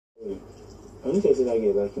I don't think I said that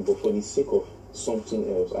girl like it, but for the sake of something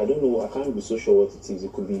else, I don't know. I can't be so sure what it is.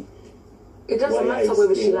 It could be. It doesn't matter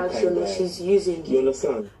whether she likes you or not. She's using you. You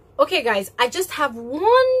understand? Okay, guys, I just have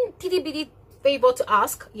one bitty favor to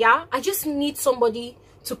ask. Yeah, I just need somebody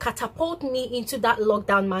to catapult me into that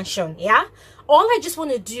lockdown mansion. Yeah, all I just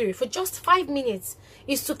want to do for just 5 minutes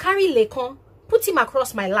is to carry Laycon, put him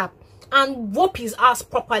across my lap, and whoop his ass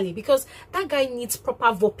properly, because that guy needs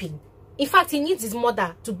proper whooping. In fact, he needs his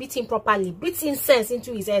mother to beat him properly, beat incense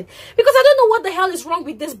into his head, because I don't know what the hell is wrong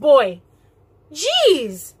with this boy.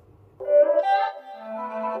 Jeez.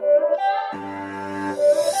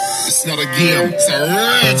 It's not a game, it's a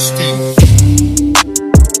rich thing.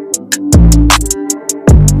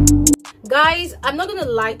 Guys, I'm not gonna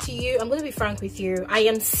lie to you. I'm gonna be frank with you. I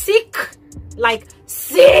am sick, like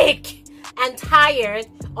sick and tired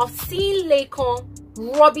of seeing Laycon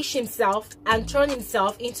rubbish himself and turn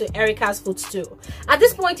himself into Erica's footstool. At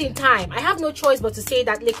this point in time, I have no choice but to say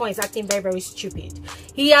that Laycon is acting very stupid.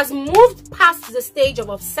 He has moved past the stage of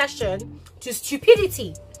obsession to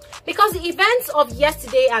stupidity, because the events of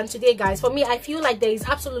yesterday and today, guys, for me, I feel like there is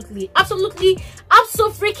absolutely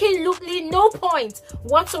no point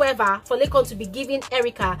whatsoever for Laycon to be giving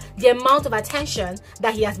Erica the amount of attention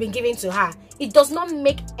that he has been giving to her. It does not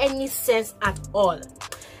make any sense at all.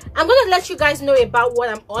 I'm going to let you guys know about what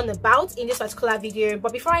I'm on about in this particular video,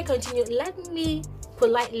 but before I continue, let me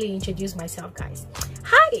politely introduce myself, guys.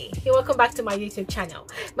 Hi, and welcome back to my YouTube channel.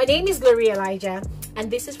 My name is Bbnaija,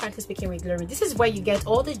 and this is Frankly Speaking with Glory. This is where you get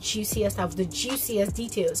all the juiciest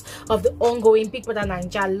details of the ongoing Big Brother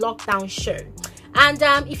NAIJA lockdown show. And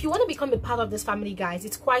if you want to become a part of this family, guys,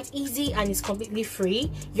 it's quite easy and it's completely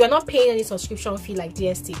free. You're not paying any subscription fee like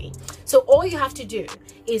DSTV. So all you have to do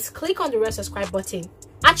is click on the red subscribe button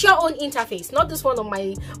at your own interface, not this one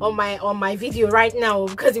on my video right now,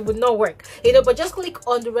 because it would not work, you know. But just click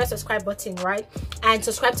on the red subscribe button, right, and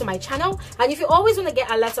subscribe to my channel. And if you always want to get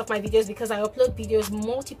alerts of my videos, because I upload videos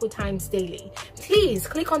multiple times daily, please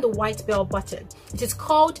click on the white bell button. It is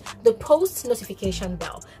called the post notification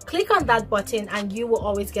bell. Click on that button and you will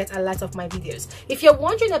always get alerts of my videos. If you're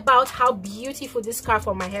wondering about how beautiful this scarf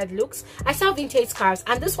on my head looks, I sell vintage scarves,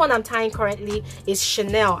 and this one I'm tying currently is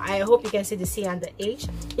Chanel. I hope you can see the C and the H.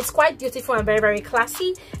 It's quite beautiful and very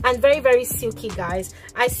classy and very silky, guys.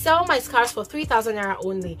 I sell my scarves for 3,000 naira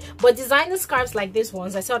only, but designer scarves like these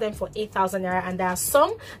ones, I sell them for 8,000 naira, and there are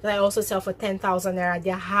some that I also sell for 10,000 naira.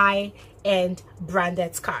 They're high-end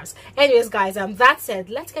branded scarves. Anyways, guys, that said,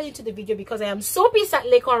 let's get into the video, because I am so pissed at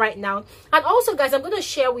Laycon right now. And also, guys, I'm going to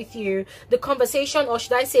share with you the conversation, or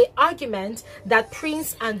should I say argument, that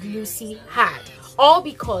Prince and Lucy had, all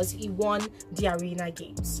because he won the arena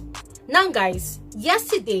games. Now, guys,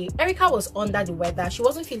 yesterday Erica was under the weather. She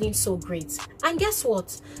wasn't feeling so great, and guess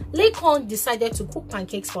what? Laycon decided to cook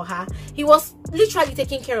pancakes for her. He was literally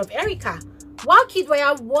taking care of Erica, while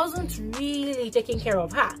Kidwaya wasn't really taking care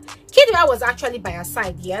of her. Kidwaya was actually by her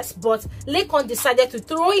side, yes, but Laycon decided to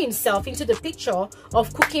throw himself into the picture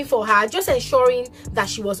of cooking for her, just ensuring that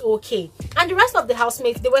she was okay. And the rest of the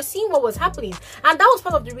housemates, they were seeing what was happening, and that was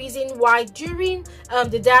part of the reason why during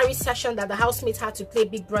the diary session that the housemates had to play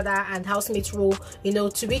Big Brother and housemate role, you know,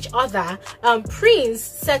 to each other, Prince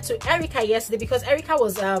said to Erica yesterday, because Erica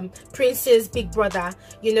was Prince's big brother,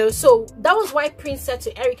 you know, so that was why Prince said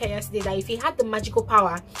to Erica yesterday that if he had the magical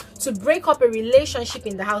power to break up a relationship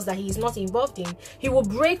in the house that he is not involved in, he will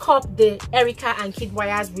break up the Erica and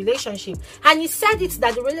Kidwaya's relationship. And he said it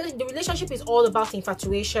that the relationship is all about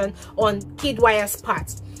infatuation on Kidwaya's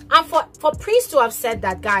part. And for Prince to have said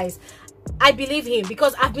that, guys, I believe him,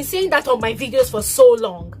 because I've been saying that on my videos for so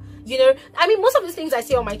long. You know, I mean, most of the things I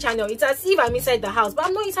say on my channel, it's as if I'm inside the house, but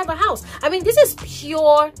I'm not inside the house. I mean, this is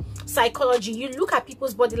pure psychology. You look at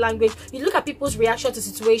people's body language, you look at people's reaction to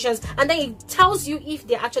situations, and then it tells you if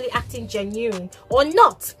they're actually acting genuine or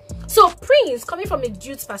not. So Prince, coming from a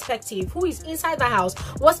dude's perspective who is inside the house,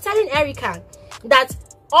 was telling Erica that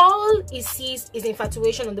all he sees is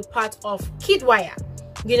infatuation on the part of Kidwaya,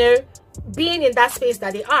 you know, being in that space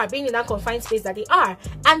that they are, being in that confined space that they are.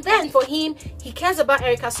 And then for him, he cares about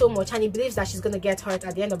Erica so much, and he believes that she's going to get hurt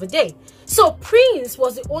at the end of the day. So Prince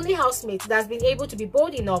was the only housemate that's been able to be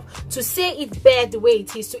bold enough to say it bare the way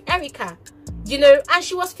it is to Erica, you know, and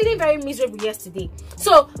she was feeling very miserable yesterday.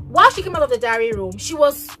 So while she came out of the diary room, she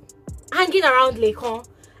was hanging around Laycon.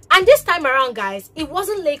 And this time around, guys, it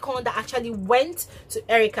wasn't Laycon that actually went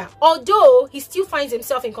to Erica, although he still finds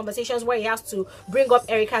himself in conversations where he has to bring up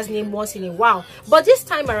Erica's name once in a while. But this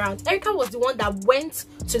time around, Erica was the one that went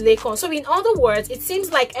to Laycon. So in other words, it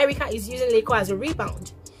seems like Erica is using Laycon as a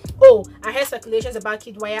rebound. oh, I heard speculations about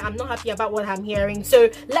Kidwaya, I'm not happy about what I'm hearing, so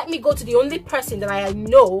let me go to the only person that I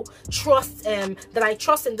know that I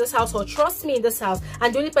trust in this house, or trusts me in this house,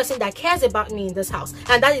 and the only person that cares about me in this house,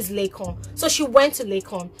 and that is Laycon. So she went to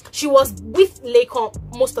Laycon. She was with Laycon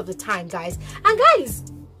most of the time, guys. And guys,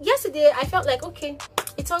 yesterday I felt like, okay,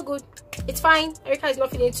 it's all good, it's fine, Erica is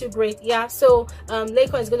not feeling too great, yeah, so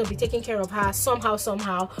Laycon is going to be taking care of her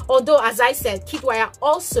somehow, although as I said, Kidwaya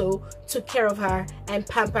also took care of her and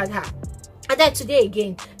pampered her. And then today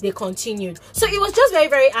again they continued. So it was just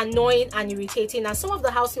very annoying and irritating, and some of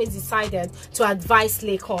the housemates decided to advise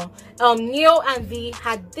Laycon. Neo and V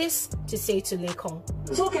had this to say to Laycon.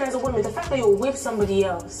 Talking as a woman, the fact that you're with somebody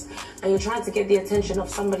else and you're trying to get the attention of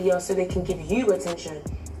somebody else so they can give you attention,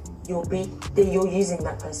 you're using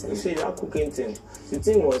that person. You see that cooking thing, the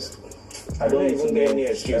thing was, I don't even get any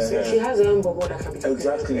excuse. She has her own bubble that can be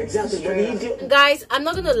cooking. Exactly. Guys, I'm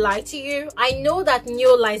not gonna lie to you, I know that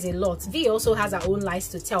Neo lies a lot. V also has her own lies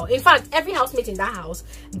to tell. In fact, every housemate in that house,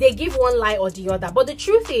 they give one lie or the other. But the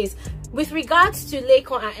truth is, with regards to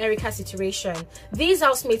Laycon and Erica's situation, these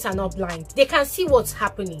housemates are not blind. They can see what's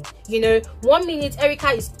happening. You know, 1 minute Erica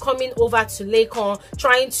is coming over to Laycon,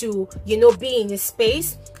 trying to, you know, be in his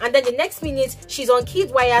space, and then the next minute she's on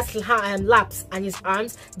Kidwaya's laps and his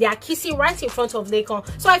arms. They are kissing right in front of Laycon.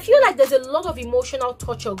 So I feel like there's a lot of emotional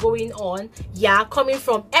torture going on, yeah, coming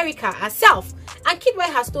from Erica herself. And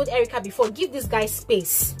Kidwaya has told Erica before, give this guy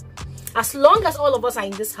space. As long as all of us are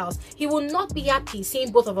in this house, he will not be happy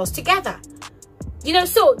seeing both of us together. You know,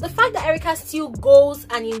 so the fact that Erica still goes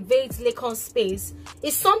and invades Laycon's space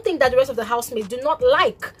is something that the rest of the housemates do not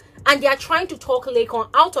like. And they are trying to talk Laycon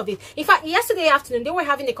out of it. In fact, yesterday afternoon, they were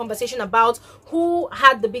having a conversation about who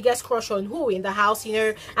had the biggest crush on who in the house, you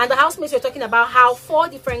know. And the housemates were talking about how 4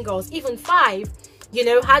 different girls, even 5, you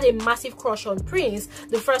know, had a massive crush on Prince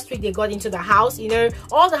the first week they got into the house. You know,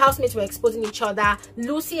 all the housemates were exposing each other.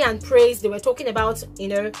 Lucy and Praise, they were talking about, you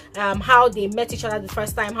know, how they met each other the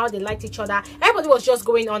first time, how they liked each other. Everybody was just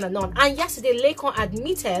going on and on. And yesterday, Laycon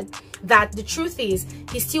admitted that the truth is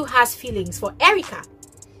he still has feelings for Erica.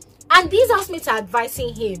 And these housemates are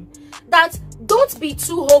advising him that don't be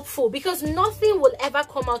too hopeful, because nothing will ever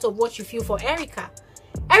come out of what you feel for Erica.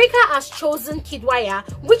 Erica has chosen Kidwaya,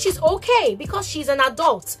 which is okay because she's an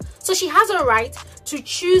adult. So she has a right to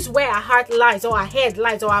choose where her heart lies, or her head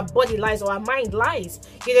lies, or her body lies, or her mind lies.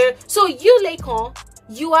 You know, so you, Laycon,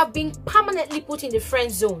 you have been permanently put in the friend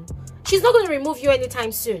zone. She's not going to remove you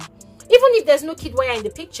anytime soon. Even if there's no Kidwaya in the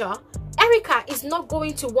picture, Erica is not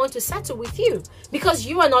going to want to settle with you because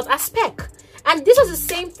you are not a spec. And this was the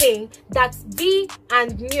same thing that V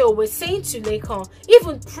and Neo were saying to Laycon.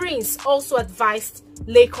 Even Prince also advised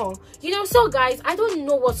Laycon. You know, so guys, I don't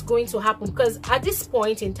know what's going to happen, because at this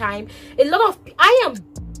point in time, I am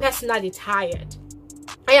personally tired.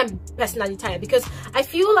 Because I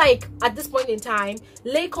feel like at this point in time,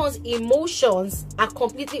 Laycon's emotions are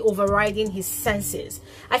completely overriding his senses.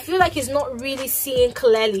 I feel like he's not really seeing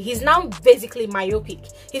clearly. He's now basically myopic.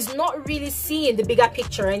 He's not really seeing the bigger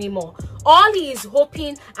picture anymore. All he is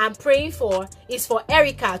hoping and praying for is for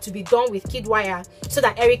Erica to be done with Kidwaya, so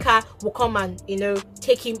that Erica will come and, you know,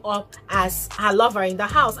 take him up as her lover in the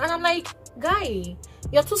house. And I'm like, guy,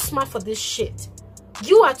 you're too smart for this shit.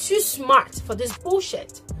 You are too smart for this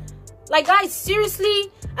bullshit. Like, guys,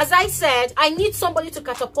 seriously, as I said, I need somebody to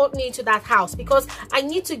catapult me into that house, because I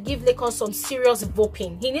need to give Laycon some serious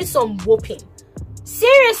whooping. He needs some whooping.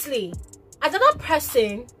 Seriously. Another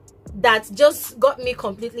person that just got me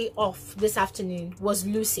completely off this afternoon was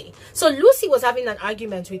Lucy. So Lucy was having an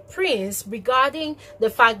argument with Prince regarding the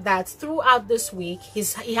fact that throughout this week he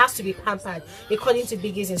has to be pampered according to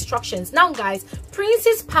Biggie's instructions. Now guys,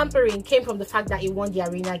 Prince's pampering came from the fact that he won the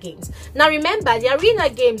arena games. Now remember, the arena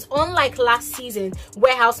games, unlike last season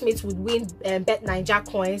where housemates would win Bbnaija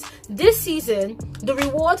coins, this season the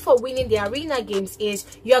reward for winning the arena games is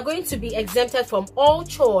you are going to be exempted from all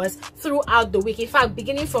chores throughout the week. In fact,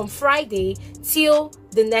 beginning from Friday till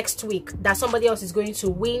the next week, that somebody else is going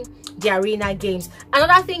to win the arena games.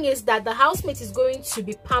 Another thing is that the housemate is going to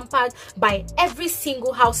be pampered by every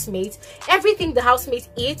single housemate. Everything the housemate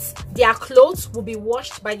eats, their clothes will be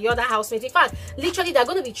washed by the other housemate. In fact, literally they're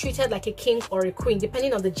going to be treated like a king or a queen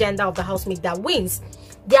depending on the gender of the housemate that wins.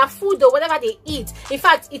 Their food or whatever they eat, in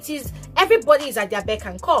fact, everybody is at their beck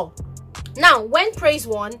and call. Now, when Praise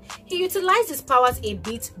won, he utilized his powers a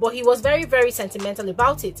bit, but he was very, very sentimental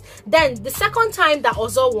about it. Then, the second time that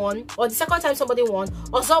Ozo won, or the second time somebody won,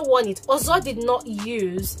 Ozo won it. Ozo did not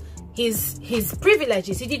use his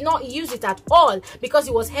privileges. He did not use it at all because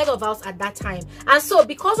he was head of house at that time. And so,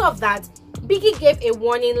 because of that, Biggie gave a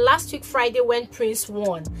warning last week Friday when Prince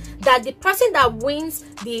won that the person that wins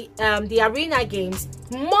the arena games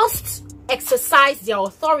must exercise their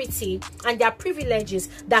authority and their privileges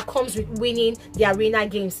that comes with winning the arena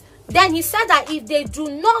games. Then he said that if they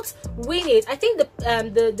do not win it, I think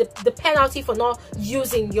the penalty for not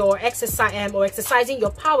using your exercise or exercising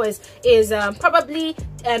your powers is probably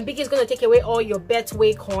Biggie's going to take away all your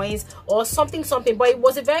Betway coins or something. But it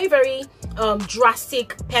was a very, very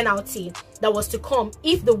drastic penalty that was to come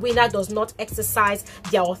if the winner does not exercise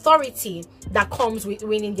their authority that comes with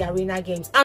winning the arena games.